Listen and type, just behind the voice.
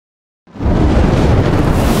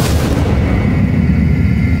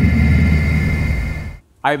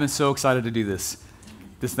I've been so excited to do this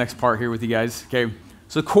next part here with you guys. Okay,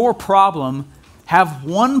 so core problem, have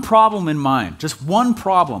one problem in mind, just one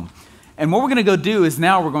problem. And what we're going to go do is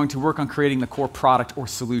now we're going to work on creating the core product or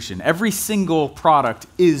solution. Every single product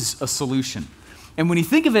is a solution. And when you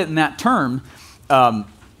think of it in that term,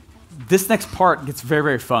 this next part gets very,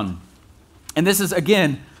 very fun. And this is,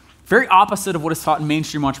 again, very opposite of what is taught in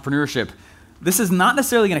mainstream entrepreneurship. This is not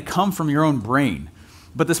necessarily going to come from your own brain,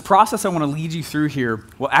 but this process I want to lead you through here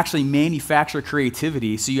will actually manufacture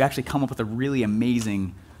creativity so you actually come up with a really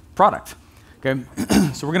amazing product. Okay,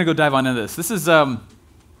 so we're going to go dive on into this. This is,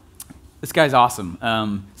 this guy's awesome.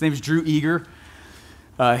 His name is Drew Eager.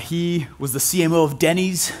 He was the CMO of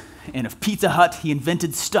Denny's and of Pizza Hut. He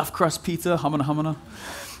invented stuffed crust pizza, humana.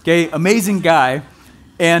 Okay, amazing guy.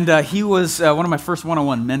 And he was one of my first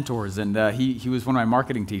one-on-one mentors, and he was one of my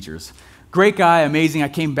marketing teachers. Great guy, amazing. I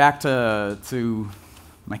came back to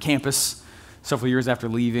my campus several years after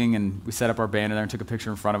leaving, and we set up our band in there and took a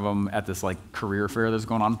picture in front of him at this career fair that was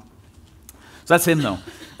going on. So that's him, though.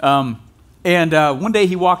 And one day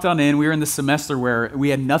he walked on in. We were in this semester where we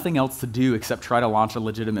had nothing else to do except try to launch a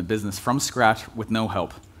legitimate business from scratch with no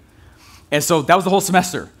help. And so that was the whole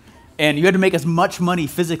semester. And you had to make as much money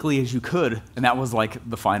physically as you could, and that was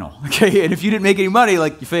the final. Okay, and if you didn't make any money,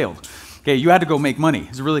 you failed. Okay, you had to go make money. It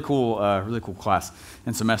was a really cool class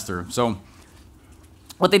and semester. So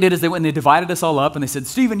what they did is they went and they divided us all up, and they said,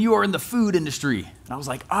 Stephen, you are in the food industry. And I was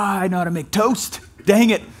like, I know how to make toast.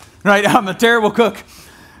 Dang it, right? I'm a terrible cook.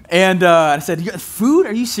 And I said, food?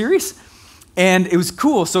 Are you serious? And it was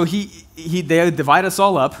cool. So they divided us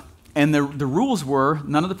all up, and the rules were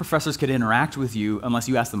none of the professors could interact with you unless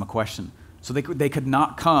you asked them a question. So they could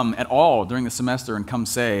not come at all during the semester and come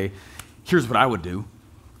say, here's what I would do.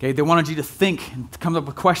 Okay, they wanted you to think and to come up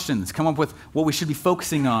with questions, come up with what we should be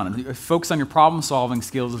focusing on, and focus on your problem-solving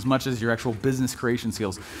skills as much as your actual business creation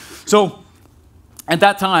skills. So at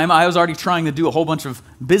that time, I was already trying to do a whole bunch of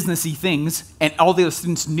businessy things, and all the other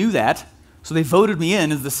students knew that, so they voted me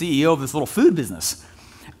in as the CEO of this little food business.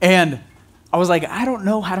 And I was like, I don't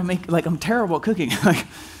know how to make, I'm terrible at cooking.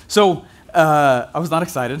 So I was not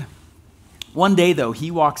excited. One day, though,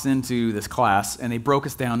 he walks into this class, and they broke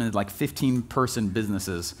us down into 15-person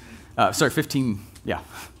businesses. 15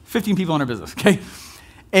 people in our business, okay?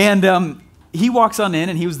 And he walks on in,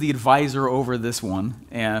 and he was the advisor over this one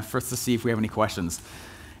for us to see if we have any questions.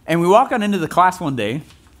 And we walk on into the class one day,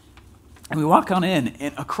 and we walk on in,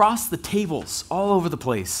 and across the tables, all over the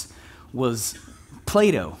place, was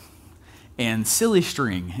Play-Doh and Silly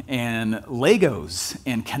String and Legos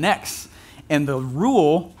and Connects. And the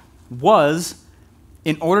rule was,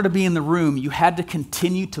 in order to be in the room, you had to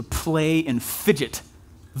continue to play and fidget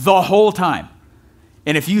the whole time.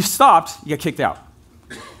 And if you stopped, you got kicked out.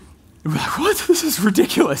 And we're like, what? This is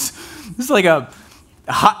ridiculous. This is like a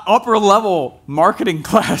upper-level marketing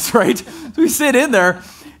class, right? So we sit in there.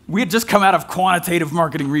 We had just come out of quantitative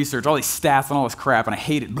marketing research, all these stats and all this crap, and I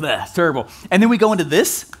hate it. Blah, terrible. And then we go into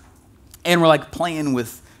this, and we're playing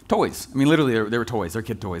with toys. I mean, literally, they were toys. They're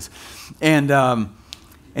kid toys.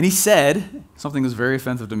 And he said something that was very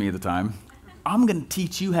offensive to me at the time. I'm going to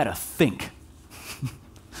teach you how to think.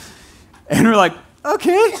 And we're like,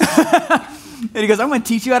 okay. And he goes, I'm going to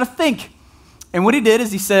teach you how to think. And what he did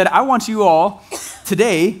is he said, I want you all,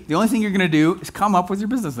 today, the only thing you're going to do is come up with your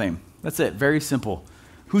business name. That's it. Very simple.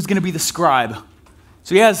 Who's going to be the scribe?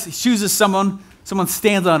 So he chooses someone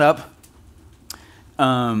stands on up.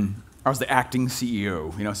 I was the acting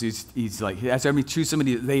CEO, so he's like, he asked me to choose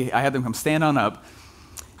somebody. I had them come stand on up.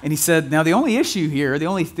 And he said, now the only issue here, the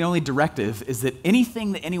only directive is that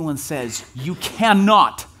anything that anyone says, you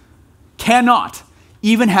cannot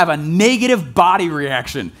even have a negative body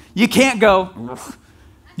reaction. You can't go,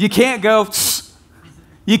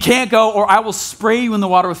 or I will spray you in the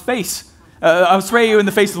water with face. I'll spray you in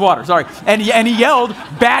the face with water, sorry. And he yelled,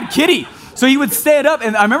 bad kitty. So he would stand up,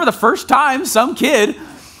 and I remember the first time some kid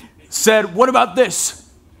said, what about this?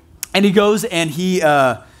 And he goes and he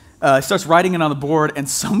starts writing it on the board, and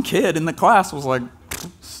some kid in the class was like,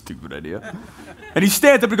 stupid idea. And he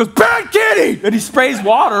stands up and goes, bad kitty! And he sprays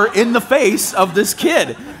water in the face of this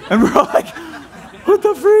kid. And we're like, what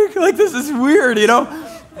the freak? This is weird,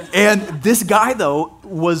 And this guy, though,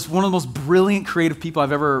 was one of the most brilliant creative people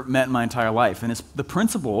I've ever met in my entire life. And the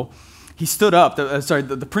principal, he stood up,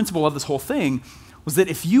 the principle of this whole thing was that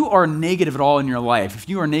if you are negative at all in your life, if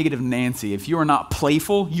you are negative Nancy, if you are not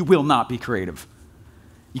playful, you will not be creative.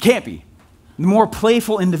 You can't be. The more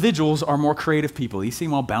playful individuals are more creative people. You see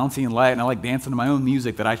them all bouncy and light, and I like dancing to my own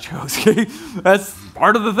music that I chose. Okay? That's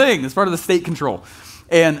part of the thing. That's part of the state control.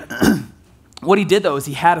 And what he did, though, is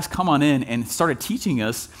he had us come on in and started teaching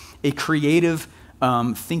us a creative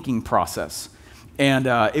thinking process. And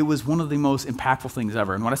it was one of the most impactful things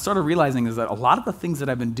ever. And what I started realizing is that a lot of the things that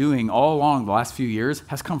I've been doing all along the last few years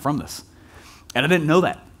has come from this. And I didn't know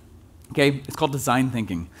that. Okay, it's called design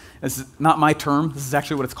thinking. This is not my term, this is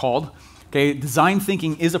actually what it's called. Okay, design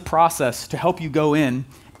thinking is a process to help you go in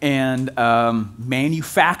and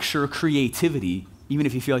manufacture creativity, even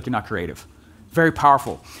if you feel like you're not creative. Very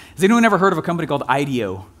powerful. Has anyone ever heard of a company called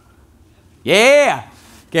IDEO? Yeah!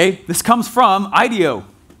 Okay, this comes from IDEO.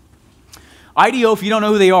 IDEO, if you don't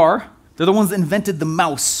know who they are, they're the ones that invented the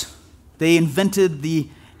mouse. They invented the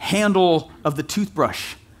handle of the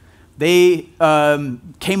toothbrush. They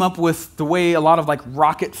came up with the way a lot of like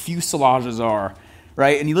rocket fuselages are,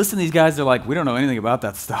 right? And you listen to these guys, they're like, we don't know anything about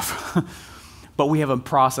that stuff. But we have a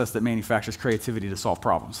process that manufactures creativity to solve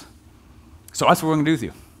problems. So that's what we're going to do with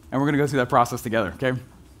you. And we're going to go through that process together, okay?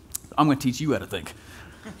 I'm going to teach you how to think.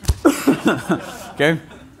 Okay?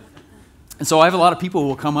 And so I have a lot of people who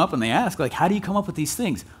will come up and they ask, like, how do you come up with these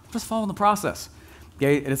things? I'm just following the process.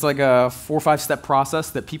 Okay? And it's like a 4 or 5 step process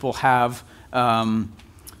that people have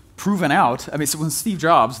proven out. I mean, so when Steve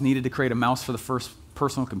Jobs needed to create a mouse for the first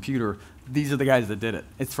personal computer, these are the guys that did it.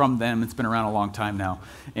 It's from them. It's been around a long time now.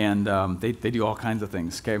 And they do all kinds of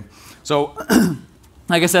things, okay? So,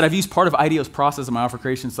 like I said, I've used part of IDEO's process in my offer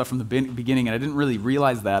creation stuff from the beginning, and I didn't really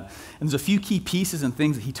realize that. And there's a few key pieces and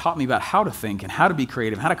things that he taught me about how to think and how to be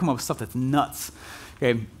creative, how to come up with stuff that's nuts,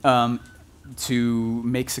 okay, to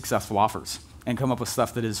make successful offers and come up with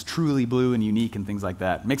stuff that is truly blue and unique and things like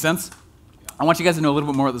that. Make sense? I want you guys to know a little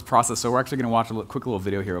bit more about this process, so we're actually going to watch a quick little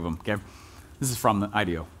video here of them, okay? This is from the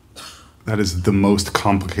IDEO. That is the most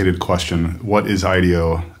complicated question. What is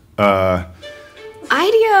IDEO?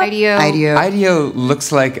 IDEO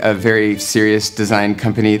looks like a very serious design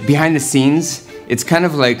company. Behind the scenes, it's kind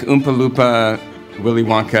of like Oompa Loompa, Willy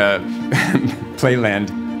Wonka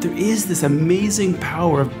Playland. There is this amazing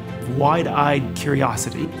power of wide-eyed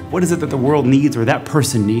curiosity. What is it that the world needs or that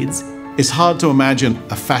person needs? It's hard to imagine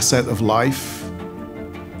a facet of life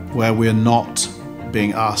where we're not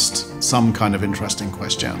being asked some kind of interesting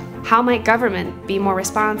question. How might government be more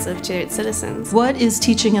responsive to its citizens? What is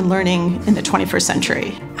teaching and learning in the 21st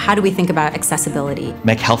century? How do we think about accessibility?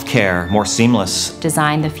 Make healthcare more seamless.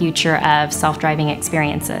 Design the future of self-driving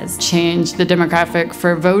experiences. Change the demographic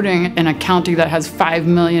for voting in a county that has 5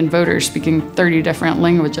 million voters speaking 30 different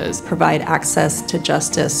languages. Provide access to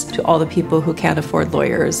justice to all the people who can't afford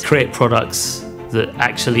lawyers. Create products that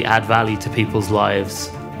actually add value to people's lives,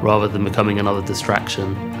 rather than becoming another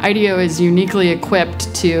distraction. IDEO is uniquely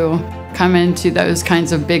equipped to come into those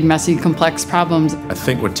kinds of big, messy, complex problems. I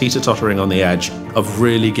think we're teeter-tottering on the edge of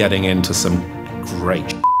really getting into some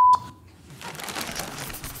great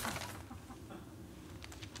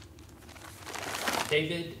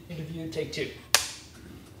David, interview, take 2.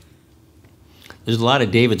 There's a lot of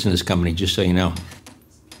Davids in this company, just so you know.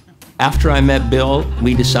 After I met Bill,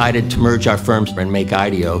 we decided to merge our firms and make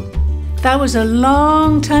IDEO. That was a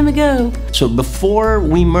long time ago. So before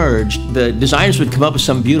we merged, the designers would come up with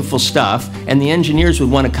some beautiful stuff, and the engineers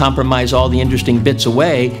would want to compromise all the interesting bits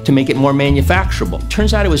away to make it more manufacturable.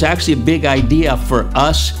 Turns out it was actually a big idea for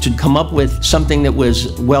us to come up with something that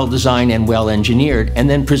was well-designed and well-engineered, and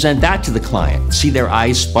then present that to the client, see their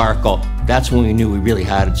eyes sparkle. That's when we knew we really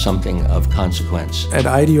had something of consequence. At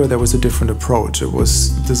IDEO, there was a different approach. It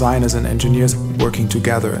was designers and engineers working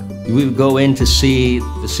together. We would go in to see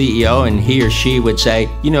the CEO, and he or she would say,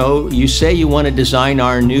 you know, you say you want to design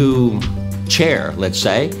our new chair, let's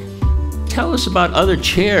say. Tell us about other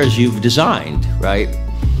chairs you've designed, right?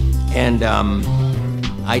 And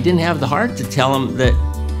I didn't have the heart to tell them that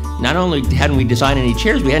not only hadn't we designed any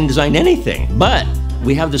chairs, we hadn't designed anything, but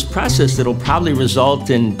we have this process that'll probably result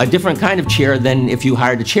in a different kind of chair than if you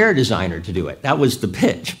hired a chair designer to do it. That was the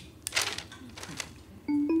pitch.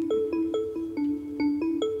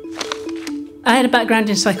 I had a background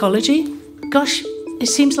in psychology. Gosh, it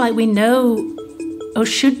seems like we know or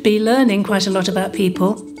should be learning quite a lot about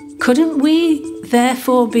people. Couldn't we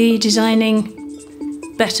therefore be designing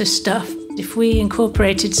better stuff if we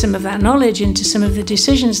incorporated some of that knowledge into some of the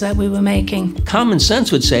decisions that we were making? Common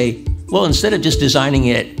sense would say, well, instead of just designing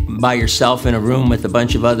it by yourself in a room with a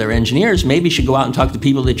bunch of other engineers, maybe you should go out and talk to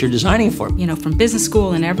people that you're designing for. You know, from business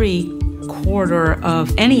school and every quarter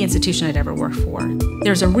of any institution I'd ever worked for,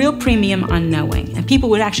 there's a real premium on knowing. And people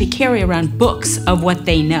would actually carry around books of what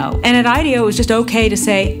they know. And at IDEO, it was just okay to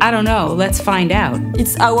say, I don't know, let's find out.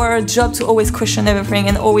 It's our job to always question everything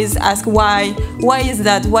and always ask why. Why is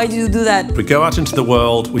that? Why do you do that? We go out into the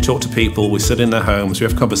world, we talk to people, we sit in their homes, we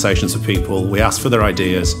have conversations with people, we ask for their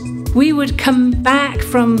ideas. we would come back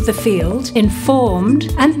from the field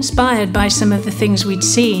informed and inspired by some of the things we'd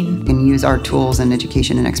seen. And use our tools and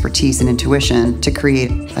education and expertise and intuition to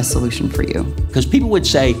create a solution for you. Because people would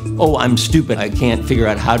say, oh, I'm stupid, I can't figure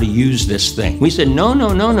out how to use this thing. We said, no,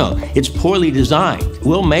 it's poorly designed.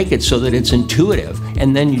 We'll make it so that it's intuitive,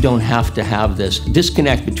 and then you don't have to have this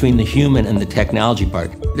disconnect between the human and the technology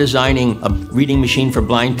part. Designing a reading machine for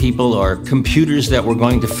blind people, or computers that were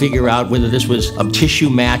going to figure out whether this was a tissue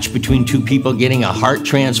match between two people getting a heart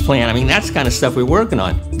transplant. I mean, that's the kind of stuff we're working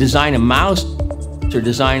on. Design a mouse or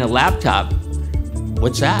design a laptop.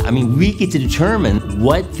 What's that? I mean, we get to determine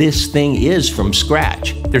what this thing is from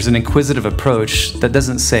scratch. There's an inquisitive approach that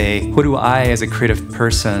doesn't say, what do I as a creative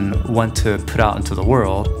person want to put out into the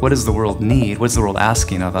world? What does the world need? What's the world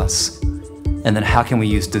asking of us? And then how can we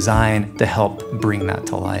use design to help bring that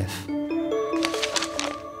to life?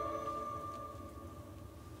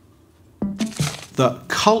 The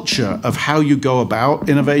culture of how you go about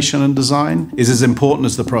innovation and design is as important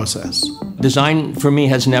as the process. Design for me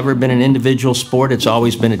has never been an individual sport, it's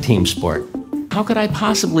always been a team sport. How could I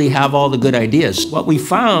possibly have all the good ideas? What we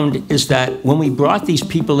found is that when we brought these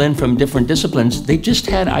people in from different disciplines, they just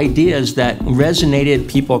had ideas that resonated.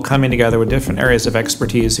 People coming together with different areas of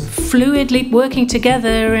expertise. Fluidly working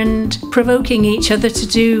together and provoking each other to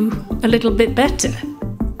do a little bit better.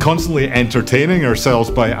 Constantly entertaining ourselves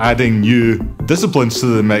by adding new disciplines to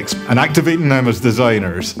the mix and activating them as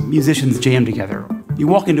designers. Musicians jam together. You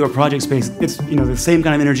walk into a project space, it's the same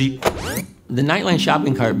kind of energy. The Nightline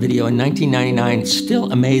shopping cart video in 1999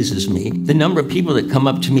 still amazes me. The number of people that come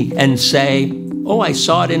up to me and say, oh, I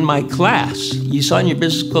saw it in my class. You saw it in your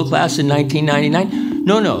business school class in 1999?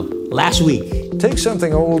 No, last week. Take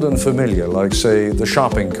something old and familiar, like, say, the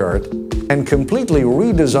shopping cart, and completely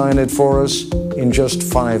redesign it for us in just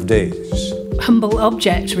 5 days. Humble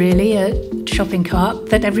object, really, a shopping cart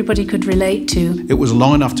that everybody could relate to. It was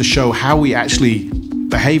long enough to show how we actually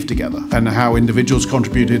behaved together and how individuals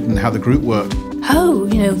contributed and how the group worked. Oh,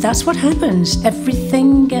 that's what happens.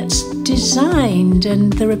 Everything gets designed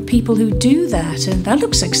and there are people who do that, and that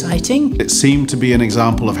looks exciting. It seemed to be an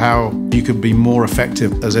example of how you could be more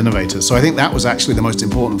effective as innovators. So I think that was actually the most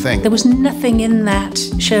important thing. There was nothing in that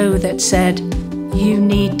show that said, you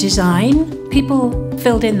need design. People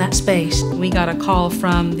filled in that space. We got a call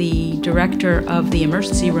from the director of the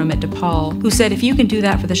emergency room at DePaul who said, if you can do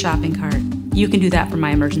that for the shopping cart, you can do that for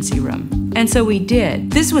my emergency room. And so we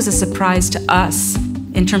did. This was a surprise to us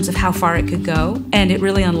in terms of how far it could go, and it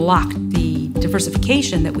really unlocked the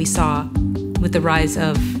diversification that we saw with the rise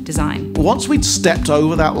of design. Once we'd stepped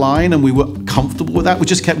over that line and we were comfortable with that, we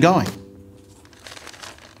just kept going.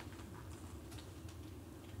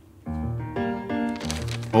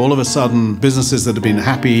 All of a sudden, businesses that had been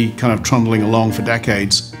happy, kind of trundling along for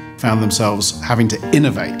decades, found themselves having to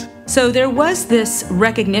innovate. So there was this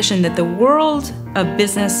recognition that the world of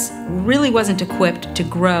business really wasn't equipped to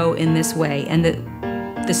grow in this way, and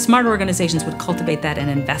that the smart organizations would cultivate that and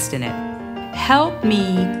invest in it. Help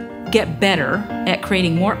me get better at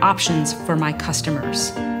creating more options for my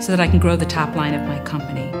customers so that I can grow the top line of my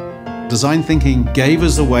company. Design thinking gave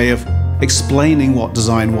us a way of explaining what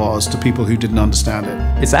design was to people who didn't understand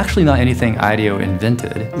it. It's actually not anything IDEO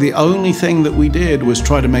invented. The only thing that we did was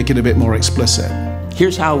try to make it a bit more explicit.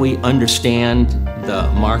 Here's how we understand the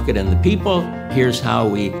market and the people. Here's how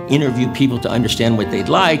we interview people to understand what they'd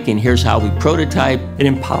like, and here's how we prototype. It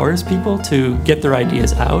empowers people to get their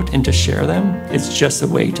ideas out and to share them. It's just a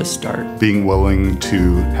way to start. Being willing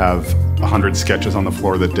to have 100 sketches on the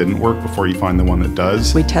floor that didn't work before you find the one that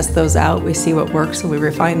does. We test those out, we see what works, and we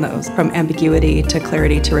refine those. From ambiguity to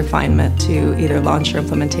clarity to refinement to either launch or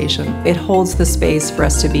implementation. It holds the space for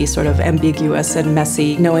us to be sort of ambiguous and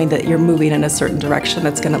messy, knowing that you're moving in a certain direction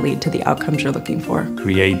that's going to lead to the outcomes you're looking for.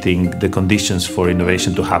 Creating the conditions for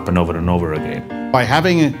innovation to happen over and over again. By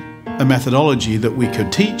having a methodology that we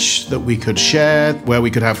could teach, that we could share, where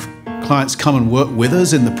we could have clients come and work with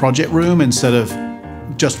us in the project room instead of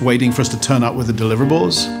just waiting for us to turn up with the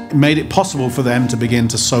deliverables, it made it possible for them to begin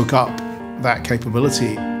to soak up that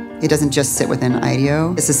capability. It doesn't just sit within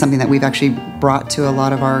IDEO. This is something that we've actually brought to a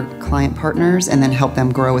lot of our client partners and then help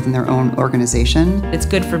them grow within their own organization. It's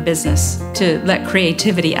good for business to let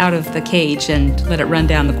creativity out of the cage and let it run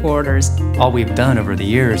down the corridors. All we've done over the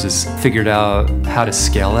years is figured out how to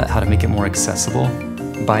scale it, how to make it more accessible.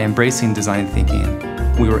 By embracing design thinking,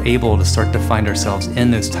 we were able to start to find ourselves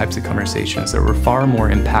in those types of conversations that were far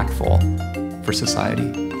more impactful for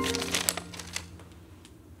society.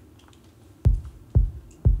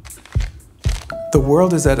 The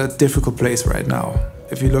world is at a difficult place right now.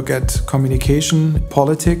 If you look at communication,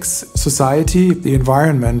 politics, society, the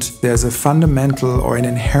environment, there's a fundamental or an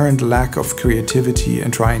inherent lack of creativity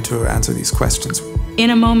in trying to answer these questions. In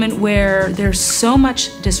a moment where there's so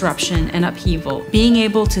much disruption and upheaval, being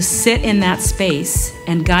able to sit in that space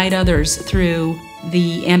and guide others through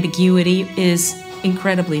the ambiguity is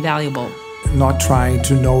incredibly valuable. Not trying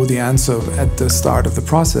to know the answer at the start of the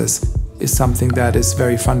process is something that is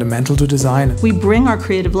very fundamental to design. We bring our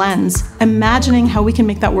creative lens, imagining how we can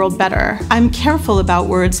make that world better. I'm careful about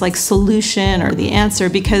words like solution or the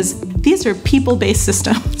answer because these are people-based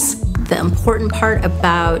systems. The important part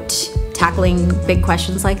about tackling big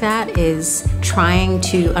questions like that is trying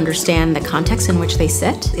to understand the context in which they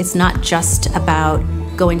sit. It's not just about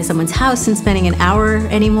going to someone's house and spending an hour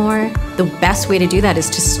anymore. The best way to do that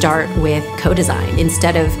is to start with co-design.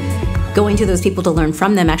 Instead of going to those people to learn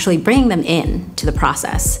from them, actually bringing them in to the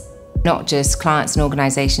process. Not just clients and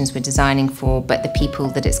organisations we're designing for, but the people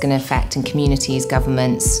that it's going to affect in communities,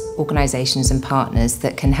 governments, organisations and partners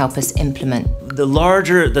that can help us implement. The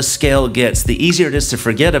larger the scale gets, the easier it is to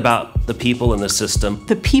forget about the people in the system.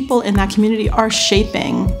 The people in that community are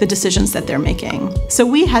shaping the decisions that they're making. So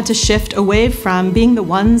we had to shift away from being the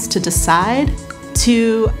ones to decide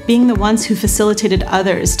to being the ones who facilitated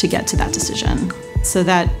others to get to that decision, so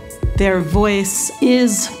that their voice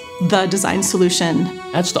is the design solution.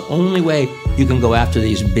 That's the only way you can go after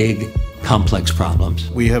these big, complex problems.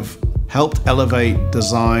 We have helped elevate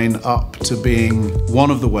design up to being one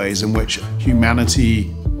of the ways in which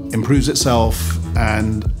humanity improves itself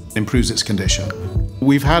and improves its condition.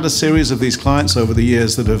 We've had a series of these clients over the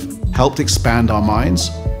years that have helped expand our minds.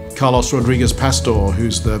 Carlos Rodriguez Pastor,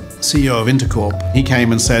 who's the CEO of Intercorp, he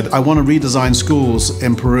came and said, I want to redesign schools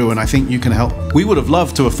in Peru and I think you can help. We would have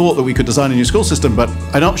loved to have thought that we could design a new school system, but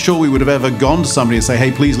I'm not sure we would have ever gone to somebody and say,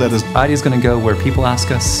 hey, please let us. IDEA's going to go where people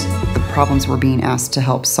ask us. The problems we're being asked to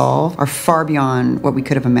help solve are far beyond what we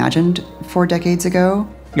could have imagined 4 decades ago.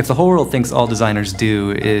 If the whole world thinks all designers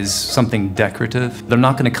do is something decorative, they're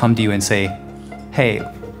not going to come to you and say, hey,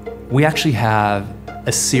 we actually have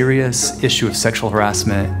a serious issue of sexual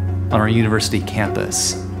harassment on our university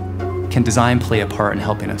campus. Can design play a part in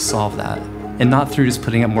helping us solve that? And not through just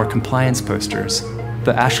putting up more compliance posters,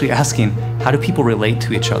 but actually asking, how do people relate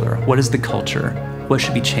to each other? What is the culture? What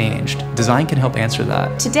should be changed? Design can help answer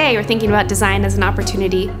that. Today, we're thinking about design as an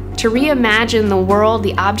opportunity to reimagine the world,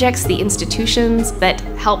 the objects, the institutions that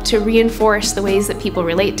help to reinforce the ways that people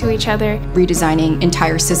relate to each other. Redesigning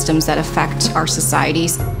entire systems that affect our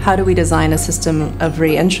societies. How do we design a system of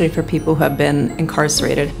re-entry for people who have been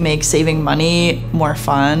incarcerated? Make saving money more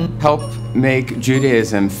fun. Help make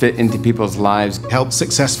Judaism fit into people's lives. Help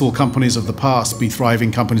successful companies of the past be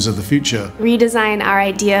thriving companies of the future. Redesign our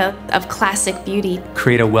idea of classic beauty.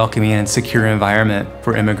 Create a welcoming and secure environment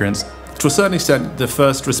for immigrants. To a certain extent, the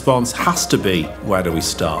first response has to be, where do we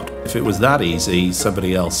start? If it was that easy,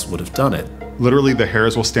 somebody else would have done it. Literally, the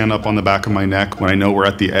hairs will stand up on the back of my neck when I know we're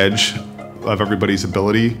at the edge of everybody's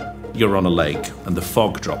ability. You're on a lake and the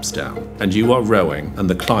fog drops down and you are rowing and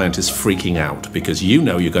the client is freaking out because you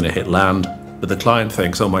know you're going to hit land, but the client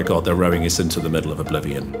thinks, oh my God, they're rowing us into the middle of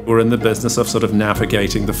oblivion. We're in the business of sort of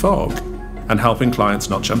navigating the fog and helping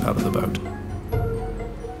clients not jump out of the boat.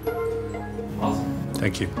 Awesome.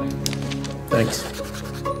 Thank you. Thanks.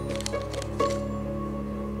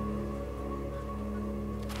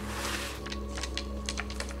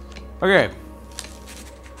 Okay.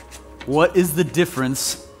 What is the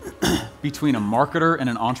difference between a marketer and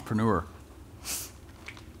an entrepreneur?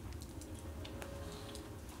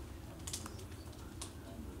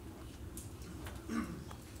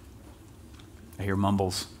 I hear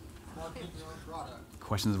mumbles. Marketing your own product.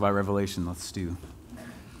 Questions by revelation. Let's do.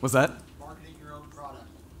 What's that? Marketing your own product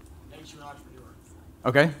makes you an entrepreneur.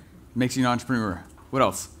 Okay. Makes you an entrepreneur. What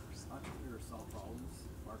else? Entrepreneurs solve problems.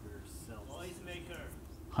 Marketers sell. Noise maker.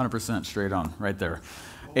 100% straight on, right there.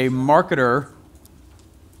 A marketer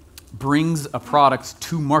brings a product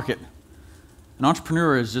to market. An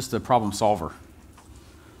entrepreneur is just a problem solver.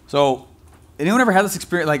 So, anyone ever had this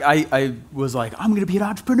experience? Like, I was like, I'm gonna be an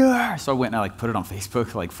entrepreneur. So I went and I put it on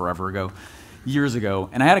Facebook like forever ago, years ago.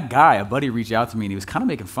 And I had a buddy reach out to me and he was kind of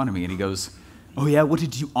making fun of me and he goes, oh yeah, what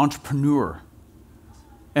did you entrepreneur?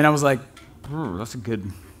 And I was like, that's a good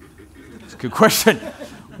question.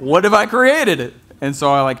 What have I created? And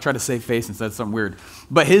so I tried to save face and said something weird.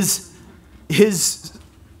 But his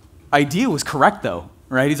idea was correct though,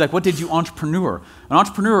 right? He's like, what did you entrepreneur? An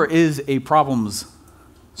entrepreneur is a problems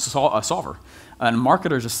solver. And a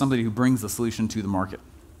marketer is just somebody who brings the solution to the market,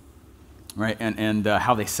 right? And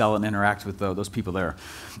how they sell and interact with those people there.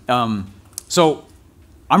 So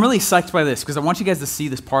I'm really psyched by this because I want you guys to see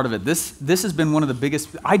this part of it. This has been one of the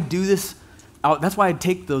biggest. I do this. That's why I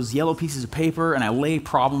take those yellow pieces of paper and I lay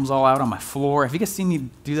problems all out on my floor. Have you guys seen me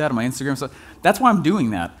do that on my Instagram stuff? That's why I'm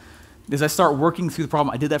doing that. Is I start working through the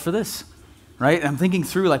problem. I did that for this, right? And I'm thinking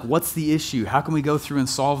through, like, what's the issue? How can we go through and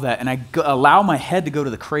solve that? And I allow my head to go to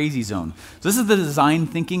the crazy zone. So this is the design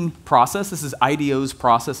thinking process. This is IDEO's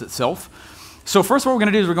process itself. So first what we're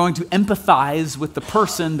going to do is we're going to empathize with the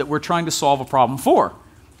person that we're trying to solve a problem for,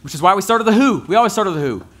 which is why we started the who. We always start with the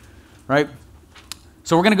who, right?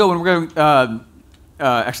 So we're going to go and we're going to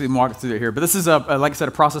actually walk through it here. But this is, like I said,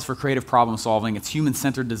 a process for creative problem solving. It's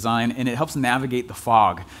human-centered design, and it helps navigate the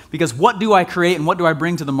fog. Because what do I create and what do I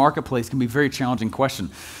bring to the marketplace can be a very challenging question.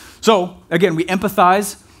 So again, we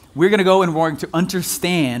empathize. We're going to go and we're going to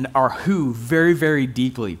understand our who very, very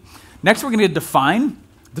deeply. Next, we're going to define.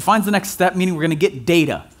 Define's the next step, meaning we're going to get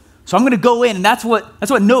data. So I'm going to go in, and that's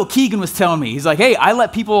what Noah Keegan was telling me. He's like, hey, I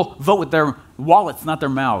let people vote with their wallets, not their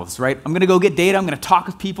mouths, right? I'm going to go get data. I'm going to talk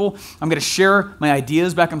with people. I'm going to share my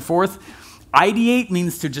ideas back and forth. Ideate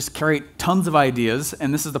means to just create tons of ideas,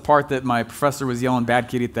 and this is the part that my professor was yelling bad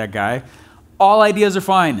kitty at that guy. All ideas are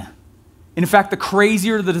fine. In fact, the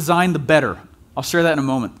crazier the design, the better. I'll share that in a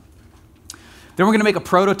moment. Then we're going to make a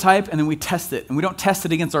prototype, and then we test it. And we don't test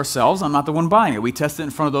it against ourselves. I'm not the one buying it. We test it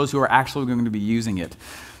in front of those who are actually going to be using it.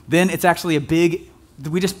 Then it's actually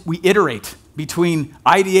we iterate between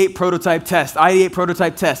ideate, prototype, test, ideate,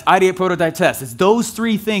 prototype, test, ideate, prototype, test. It's those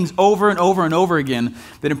three things over and over and over again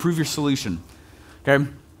that improve your solution. Okay?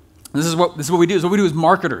 This is what we do. This is what we do as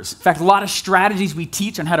marketers. In fact, a lot of strategies we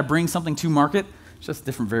teach on how to bring something to market, it's just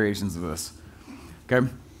different variations of this. Okay?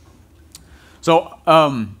 So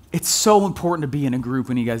it's so important to be in a group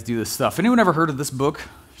when you guys do this stuff. Anyone ever heard of this book,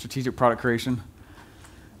 Strategic Product Creation?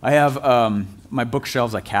 I have my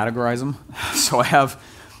bookshelves, I categorize them. So I have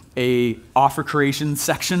a offer creation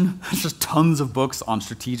section. There's just tons of books on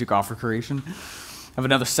strategic offer creation. I have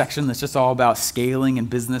another section that's just all about scaling and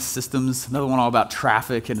business systems. Another one all about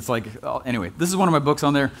traffic. And it's like, anyway, this is one of my books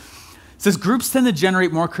on there. It says, groups tend to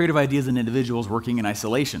generate more creative ideas than individuals working in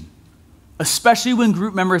isolation, especially when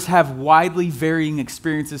group members have widely varying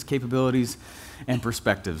experiences, capabilities, and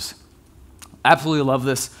perspectives. Absolutely love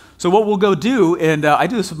this. So what we'll go do, and I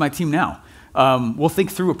do this with my team now, we'll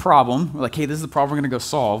think through a problem. We're like, hey, this is the problem we're going to go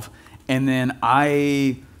solve. And then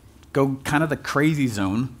I go kind of the crazy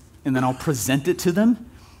zone, and then I'll present it to them,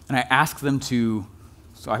 and I ask them to,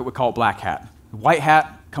 so I would call it black hat. White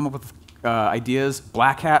hat, come up with ideas.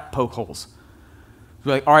 Black hat, poke holes.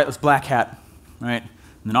 We're like, all right, let's black hat, right? And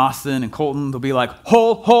then Austin and Colton, they'll be like,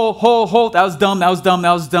 hole, that was dumb, that was dumb,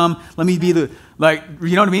 that was dumb. Let me be the, like,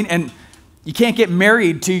 you know what I mean? And you can't get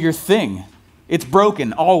married to your thing. It's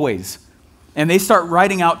broken, always. And they start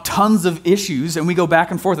writing out tons of issues, and we go back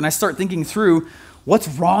and forth, and I start thinking through, what's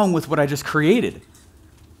wrong with what I just created?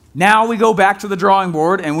 Now we go back to the drawing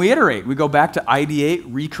board, and we iterate. We go back to ideate,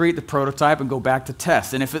 recreate the prototype, and go back to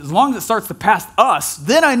test. And if as long as it starts to pass us,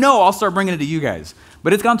 then I know I'll start bringing it to you guys.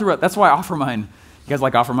 But it's gone through, that's why OfferMind, you guys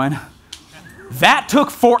like OfferMind? That took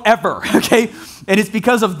forever, okay? And it's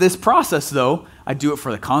because of this process, though. I do it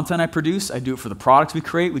for the content I produce. I do it for the products we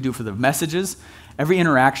create. We do it for the messages. Every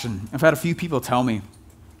interaction. I've had a few people tell me,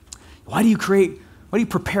 why do you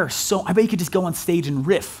prepare so? I bet you could just go on stage and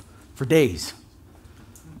riff for days.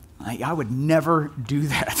 I would never do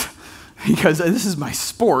that because this is my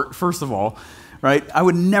sport, first of all, right? I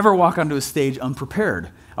would never walk onto a stage unprepared.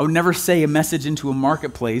 I would never say a message into a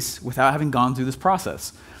marketplace without having gone through this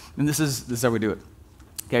process. And this is how we do it,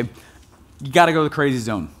 okay? You got to go to the crazy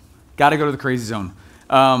zone. Got to go to the crazy zone.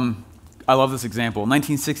 I love this example.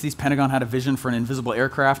 1960s, Pentagon had a vision for an invisible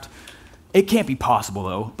aircraft. It can't be possible,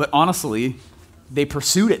 though. But honestly, they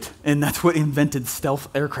pursued it, and that's what invented stealth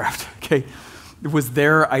aircraft, okay? It was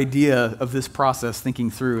their idea of this process, thinking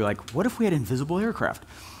through, like, what if we had invisible aircraft?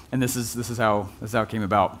 And this is how it came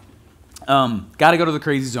about. Got to go to the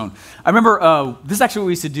crazy zone. I remember this is actually what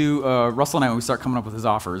we used to do, Russell and I, when we started coming up with his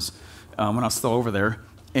offers when I was still over there.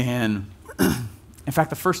 And in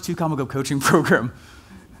fact, the first 2 Common Go coaching program,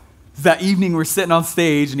 that evening we're sitting on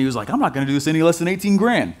stage, and he was like, I'm not going to do this any less than 18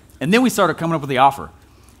 grand. And then we started coming up with the offer.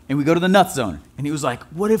 And we go to the nuts zone. And he was like,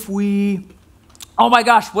 what if they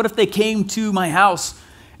came to my house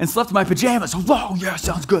and slept in my pajamas? Oh, yeah,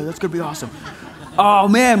 sounds good. That's going to be awesome. Oh,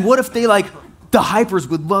 man, what if they, like, the hypers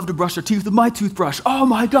would love to brush their teeth with my toothbrush? Oh,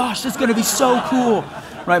 my gosh, that's going to be so cool.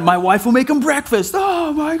 Right? My wife will make them breakfast.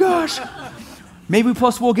 Oh, my gosh. Maybe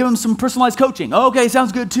plus we'll give them some personalized coaching. Okay,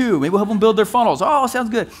 sounds good, too. Maybe we'll help them build their funnels. Oh, sounds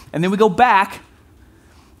good. And then we go back,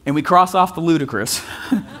 and we cross off the ludicrous.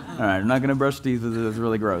 All right, I'm not going to brush teeth. It's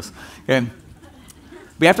really gross. Okay.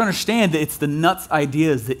 We have to understand that it's the nuts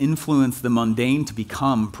ideas that influence the mundane to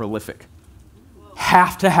become prolific.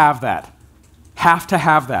 Have to have that. Have to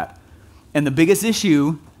have that. And the biggest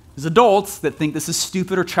issue is adults that think this is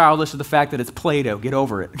stupid or childish, or the fact that it's Play-Doh. Get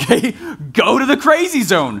over it, okay? Go to the crazy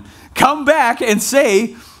zone. Come back and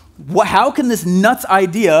say, how can this nuts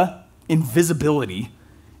idea, invisibility,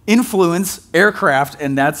 influence aircraft?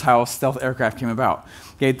 And that's how stealth aircraft came about.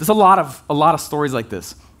 Okay, there's a lot of stories like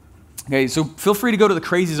this. Okay, so feel free to go to the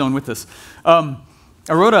crazy zone with this. I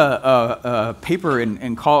wrote a paper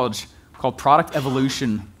in college called Product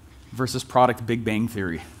Evolution versus Product Big Bang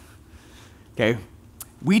Theory. Okay,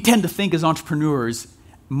 we tend to think as entrepreneurs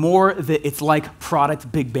more that it's like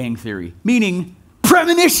Product Big Bang Theory, meaning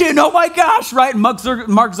premonition. Oh my gosh, right? Mark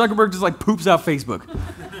Zuckerberg just like poops out Facebook.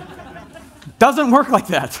 Doesn't work like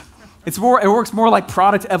that. It works more like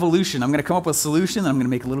product evolution. I'm going to come up with a solution, and I'm going to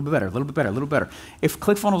make it a little bit better, a little bit better, a little better. If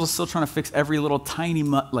ClickFunnels was still trying to fix every little tiny,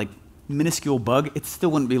 minuscule bug, it still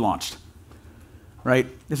wouldn't be launched, right?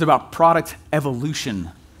 It's about product evolution.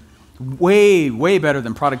 Way, way better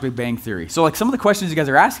than Product Big Bang Theory. So like some of the questions you guys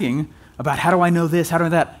are asking about how do I know this, how do I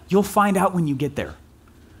know that, you'll find out when you get there.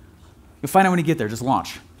 You'll find out when you get there. Just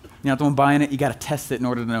launch. You're not the one buying it. You got to test it in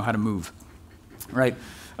order to know how to move, right?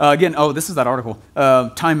 Again, this is that article.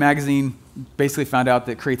 Time Magazine basically found out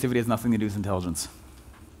that creativity has nothing to do with intelligence.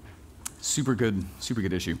 Super good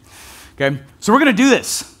issue. Okay, so we're going to do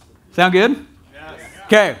this. Sound good? Yes.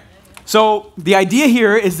 Okay, so the idea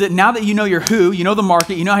here is that now that you know your who, you know the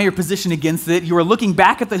market, you know how you're positioned against it, you are looking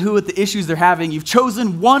back at the who, at the issues they're having, you've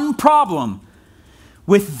chosen one problem.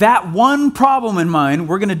 With that one problem in mind,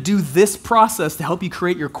 we're going to do this process to help you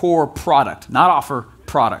create your core product, not offer,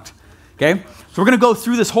 product. Okay? So we're going to go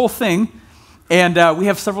through this whole thing, and we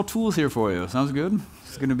have several tools here for you. Sounds good?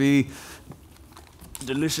 It's going to be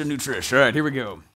delicious nutrition. All right, here we go.